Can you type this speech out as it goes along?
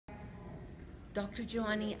Dr.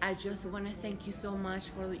 Joanny, I just want to thank you so much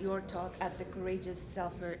for your talk at the Courageous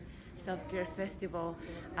Self-Care Festival.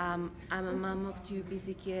 I'm a mom of two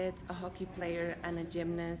busy kids, a hockey player and a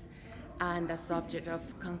gymnast, and the subject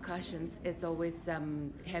of concussions is always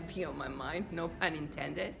heavy on my mind, no pun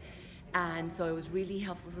intended. And so it was really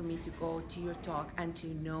helpful for me to go to your talk and to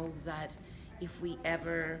know that if we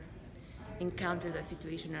ever encounter that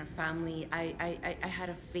situation in our family, I had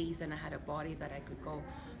a face and I had a body that I could go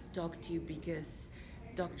talk to, because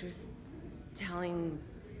doctors telling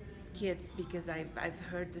kids, because I've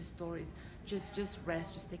heard the stories, just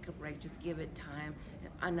rest, just take a break, just give it time.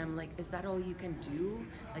 And I'm like, is that all you can do?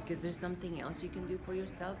 Like, is there something else you can do for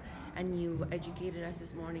yourself? And you educated us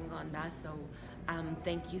this morning on that, so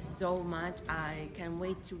thank you so much. I can't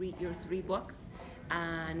wait to read your 3 books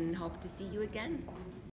and hope to see you again.